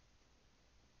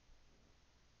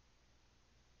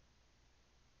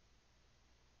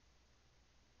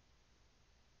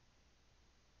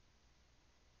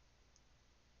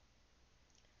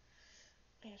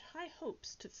 I had high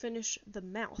hopes to finish the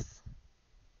mouth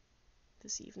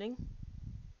this evening.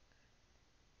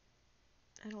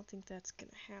 I don't think that's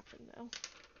gonna happen though.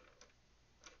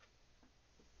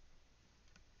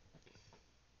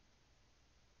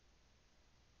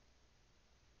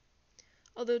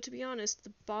 Although, to be honest,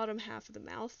 the bottom half of the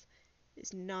mouth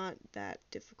is not that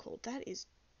difficult.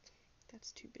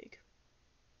 That's too big.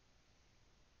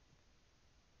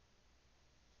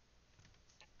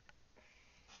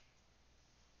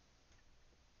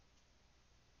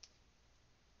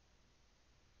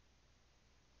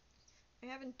 I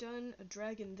haven't done a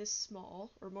dragon this small,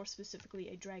 or more specifically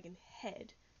a dragon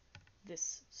head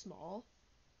this small,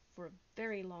 for a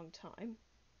very long time.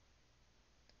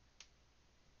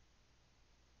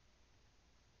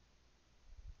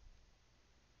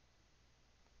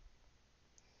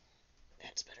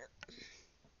 That's better.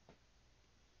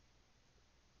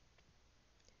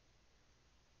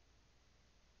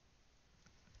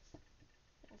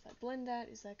 Now if I blend that,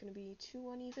 is that going to be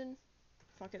too uneven?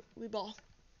 Fuck it, we ball.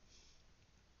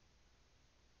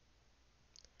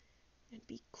 And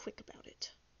be quick about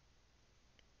it.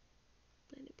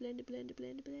 Blend it, blend it, blend it,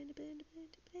 blend it, blend it, blend it, blend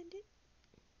it, blend it.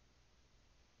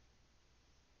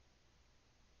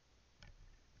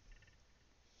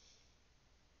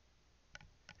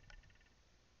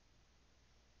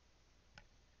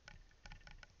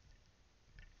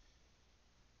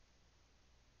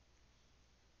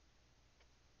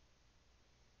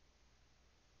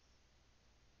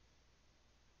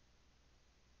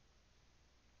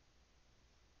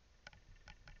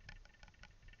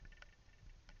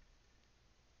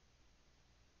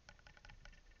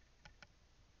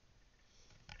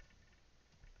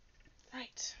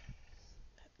 Right.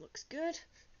 That looks good.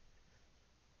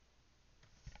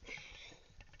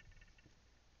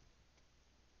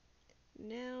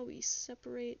 Now we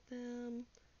separate them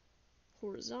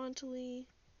horizontally.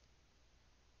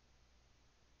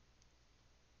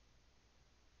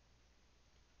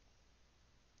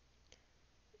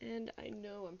 And I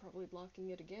know I'm probably blocking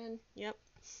it again. Yep.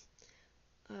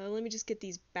 Let me just get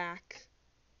these back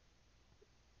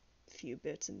few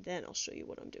bits and then I'll show you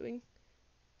what I'm doing.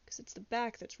 Because it's the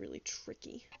back that's really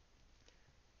tricky.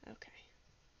 Okay.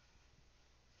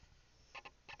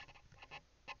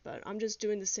 But I'm just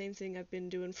doing the same thing I've been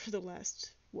doing for the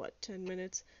last, 10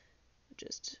 minutes?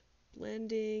 Just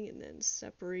blending and then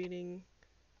separating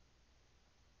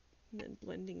and then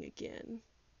blending again.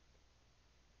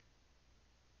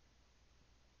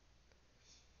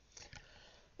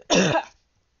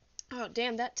 Oh,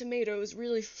 damn, that tomato is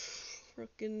really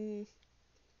frickin'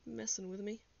 messing with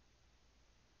me.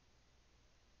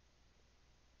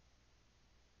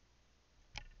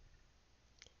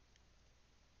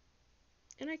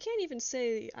 And I can't even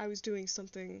say I was doing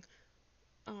something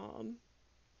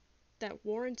that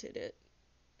warranted it.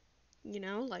 You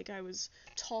know, like I was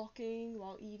talking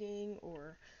while eating,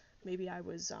 or maybe I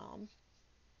was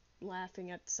laughing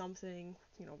at something,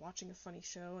 watching a funny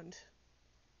show and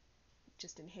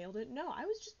just inhaled it. No, I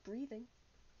was just breathing.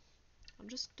 I'm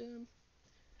just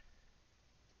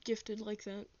gifted like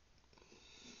that.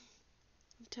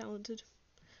 I'm talented.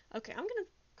 Okay, I'm gonna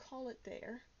call it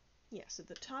there. Yeah, so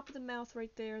the top of the mouth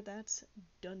right there, that's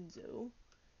donezo.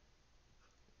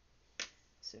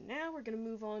 So now we're gonna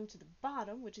move on to the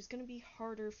bottom, which is gonna be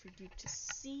harder for you to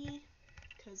see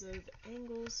because of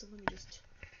angles. So let me just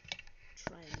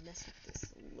try and mess with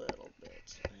this a little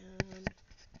bit.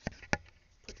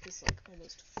 Put this like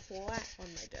almost flat on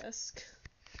my desk.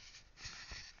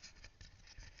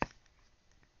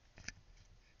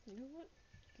 You know what?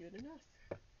 Good enough.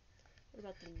 What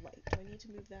about the light? Do I need to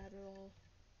move that at all?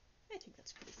 I think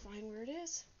that's pretty fine where it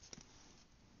is.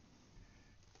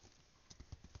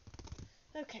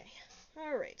 Okay.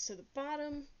 Alright, so the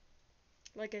bottom,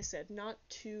 like I said, not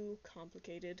too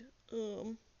complicated.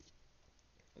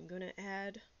 I'm going to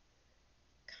add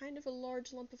kind of a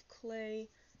large lump of clay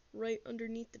right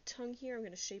underneath the tongue here. I'm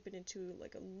going to shape it into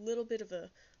like a little bit of a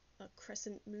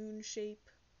crescent moon shape.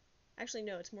 Actually,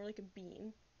 no, it's more like a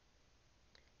bean.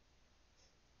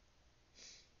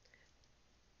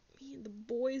 Me and the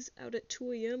boys out at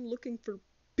 2 a.m. looking for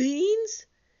beans?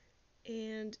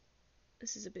 And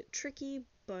this is a bit tricky,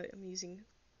 but I'm using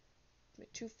my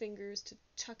 2 fingers to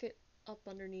tuck it up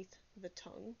underneath the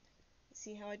tongue.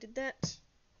 See how I did that?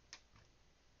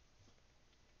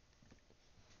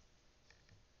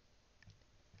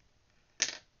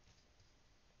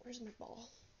 Where's my ball?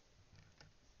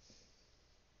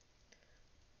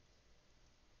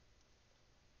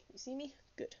 Can you see me?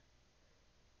 Good.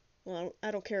 Well,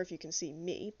 I don't care if you can see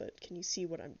me, but can you see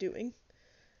what I'm doing?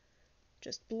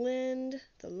 Just blend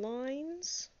the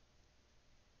lines.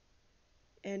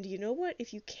 And you know what?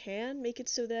 If you can, make it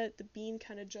so that the bean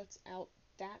kind of juts out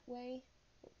that way,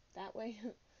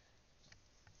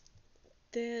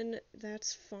 then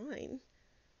that's fine.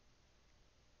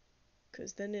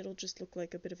 Because then it'll just look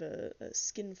like a bit of a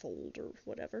skin fold or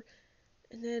whatever.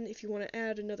 And then if you want to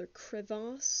add another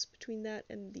crevasse between that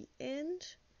and the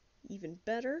end, even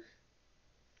better.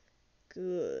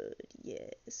 Good,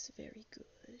 yes, very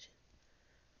good.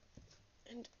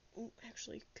 And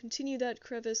actually continue that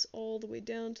crevice all the way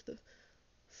down to the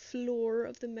floor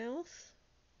of the mouth.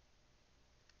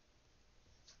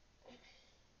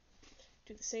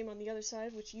 Do the same on the other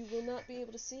side, which you will not be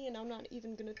able to see, and I'm not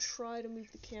even going to try to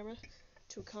move the camera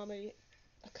to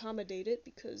accommodate it,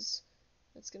 because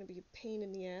that's going to be a pain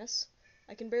in the ass.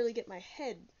 I can barely get my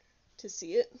head to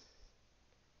see it.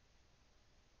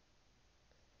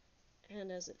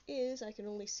 And as it is, I can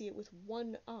only see it with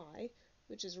one eye,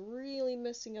 which is really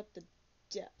messing up the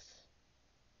depth.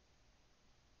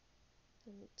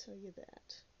 I will tell you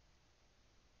that.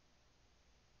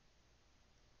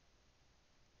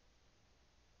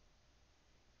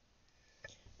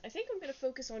 I think I'm going to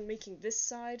focus on making this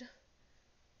side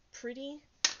pretty,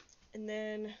 and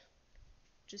then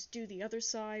just do the other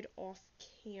side off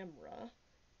camera,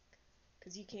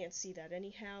 because you can't see that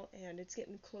anyhow, and it's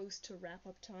getting close to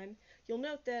wrap-up time. You'll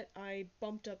note that I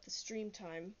bumped up the stream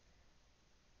time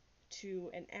to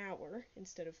an hour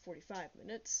instead of 45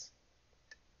 minutes.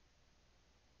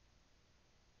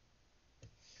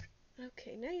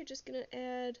 Okay, now you're just going to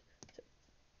add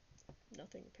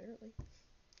nothing, apparently.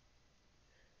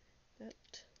 That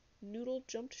noodle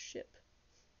jumped ship.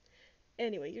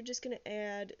 Anyway, you're just going to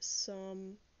add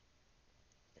some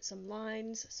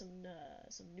lines,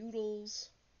 some noodles.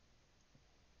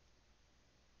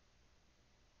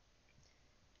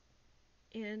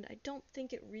 And I don't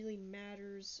think it really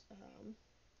matters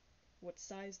what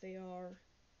size they are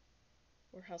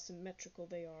or how symmetrical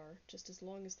they are, just as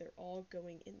long as they're all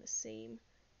going in the same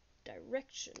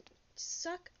direction.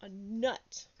 Suck a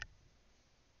nut!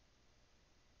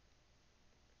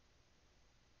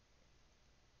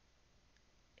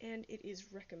 And it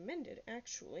is recommended,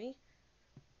 actually,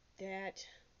 that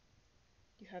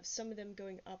you have some of them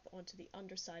going up onto the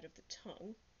underside of the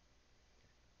tongue.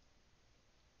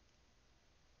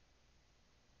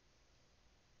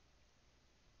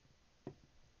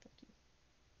 Fuck you.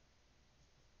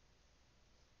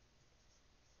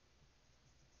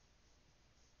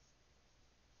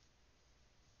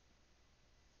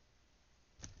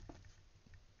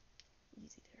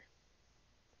 Easy there.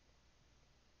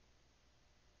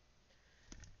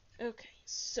 Okay,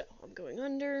 so I'm going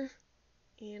under,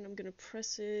 and I'm going to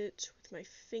press it with my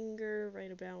finger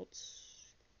right about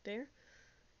there.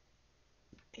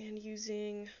 And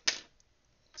using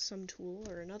some tool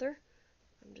or another,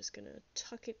 I'm just going to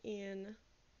tuck it in.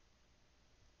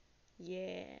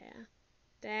 Yeah,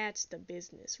 that's the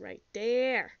business right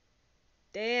there.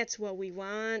 That's what we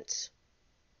want.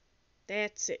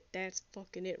 That's it. That's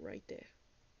fucking it right there.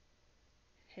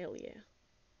 Hell yeah.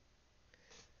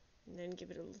 And then give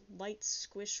it a light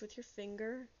squish with your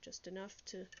finger, just enough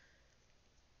to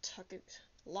tuck it,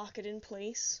 lock it in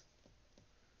place.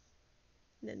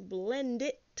 And then blend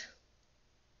it.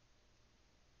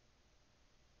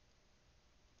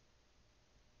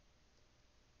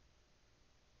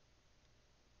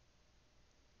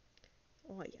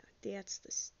 Oh yeah, that's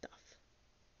the stuff.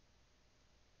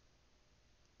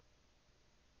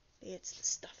 That's the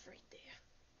stuff right there.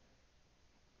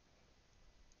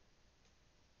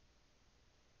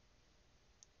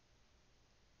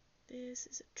 This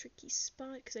is a tricky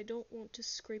spot because I don't want to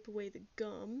scrape away the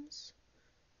gums,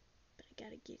 but I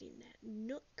gotta get in that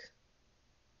nook.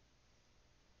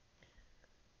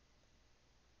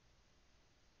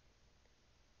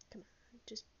 Come on,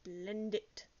 just blend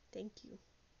it. Thank you.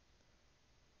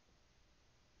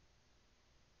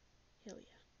 Hell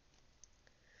yeah.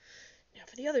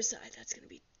 the other side. That's going to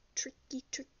be tricky,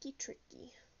 tricky,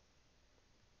 tricky.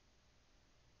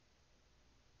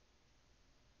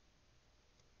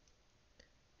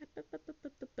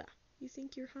 You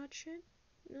think you're hot shit?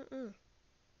 Nuh-uh.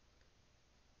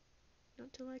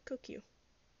 Not till I cook you,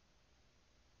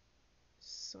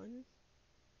 son.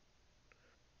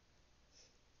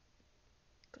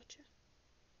 Gotcha.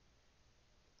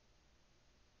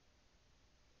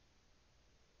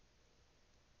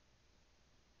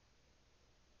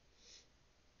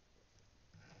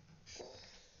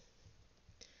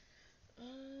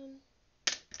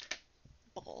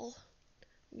 Ball.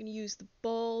 I'm going to use the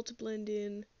ball to blend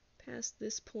in past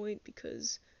this point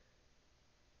because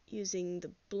using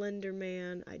the Blender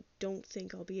Man, I don't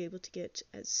think I'll be able to get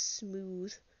as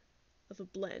smooth of a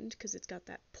blend because it's got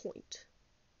that point.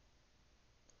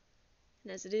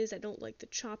 And as it is, I don't like the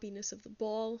choppiness of the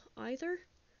ball either.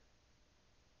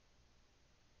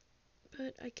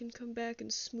 But I can come back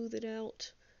and smooth it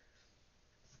out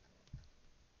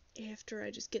after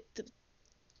I just get the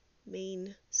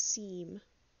main seam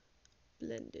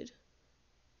blended.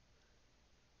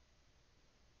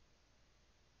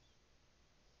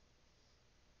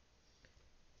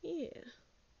 Yeah.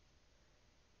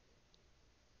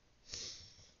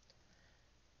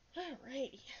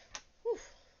 Alrighty. Whew.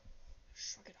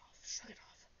 Shrug it off, shrug it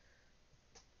off.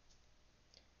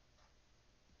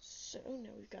 So now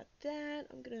we've got that.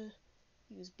 I'm gonna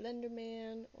use Blender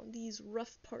Man on these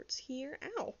rough parts here.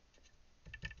 Ow!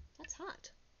 That's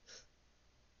hot.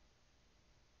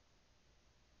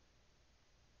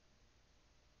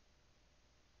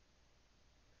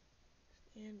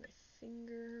 And my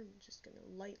finger, I'm just gonna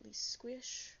lightly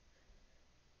squish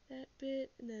that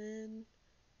bit, and then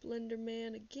Blender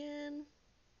Man again.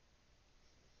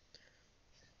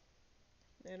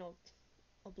 Then I'll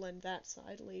blend that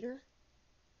side later.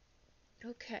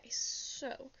 Okay,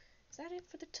 so is that it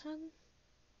for the tongue?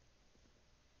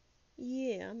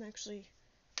 Yeah, I'm actually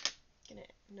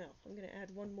I'm gonna add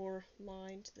one more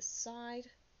line to the side.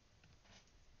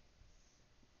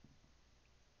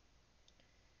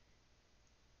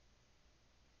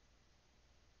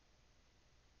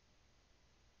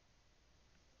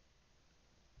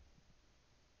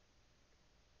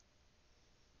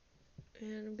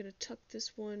 And I'm gonna tuck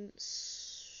this one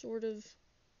sort of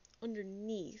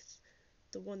underneath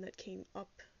the one that came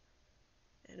up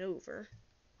and over.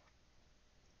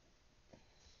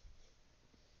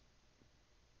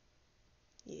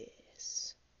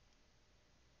 Yes.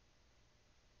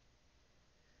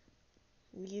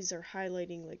 And these are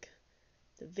highlighting like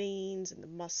the veins and the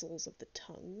muscles of the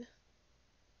tongue.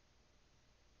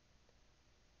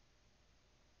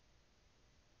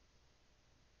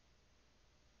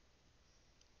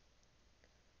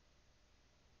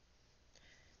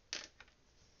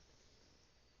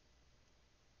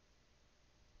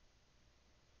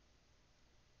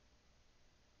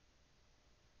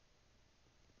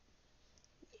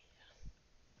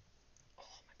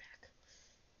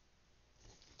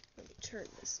 Let me turn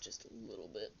this just a little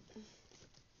bit.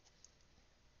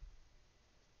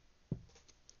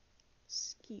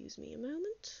 Excuse me a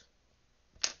moment.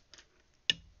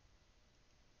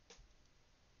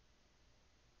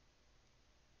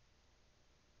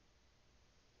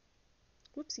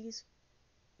 Whoopsies.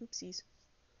 Oopsies.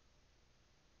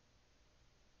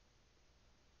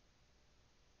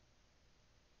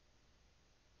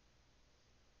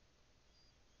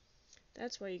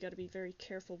 That's why you gotta be very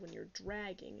careful when you're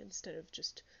dragging instead of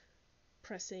just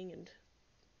pressing and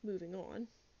moving on.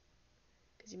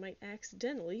 Because you might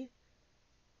accidentally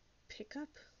pick up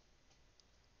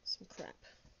some crap.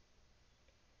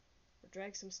 Or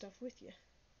drag some stuff with you.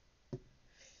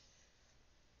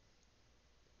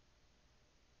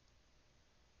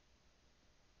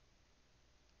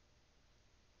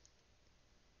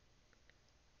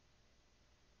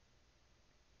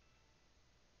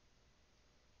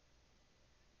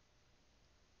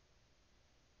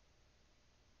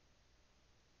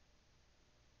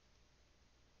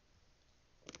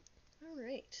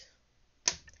 Alright.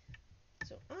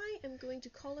 So I am going to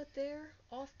call it there.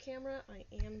 Off camera, I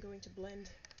am going to blend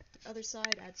the other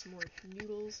side, add some more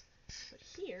noodles. But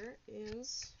here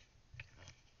is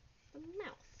the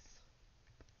mouth.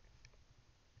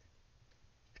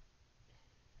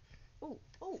 Oh,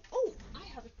 oh, oh! I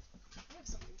have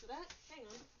something for that. Hang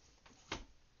on.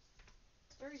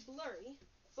 It's very blurry,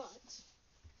 but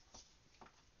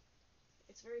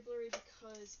it's very blurry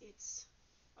because it's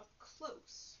up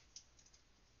close.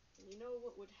 And you know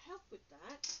what would help with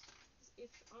that is if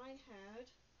I had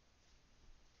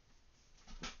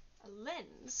a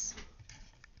lens.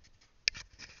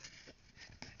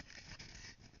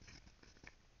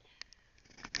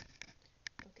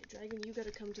 Dragon, you gotta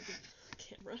come to the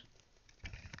camera.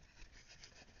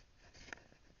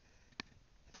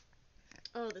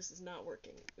 Oh, this is not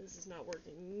working. This is not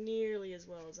working nearly as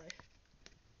well as I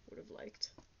would have liked.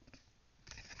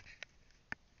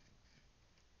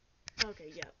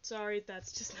 Okay, yeah, sorry,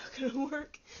 that's just not gonna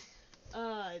work.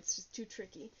 It's just too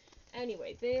tricky.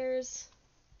 Anyway, there's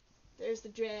the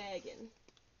dragon.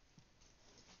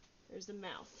 There's the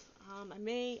mouth. I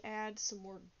may add some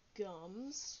more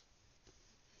gums.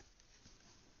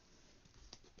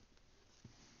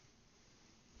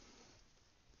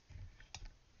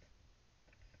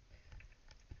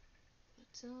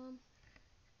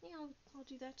 But, yeah, I'll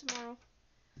do that tomorrow.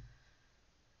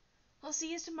 I'll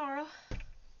see you tomorrow.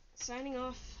 Signing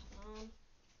off.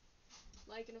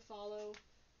 Like and a follow.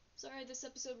 Sorry, this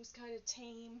episode was kind of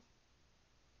tame.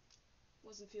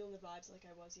 Wasn't feeling the vibes like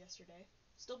I was yesterday.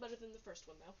 Still better than the first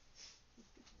one,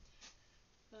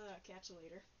 though. Catch you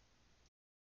later.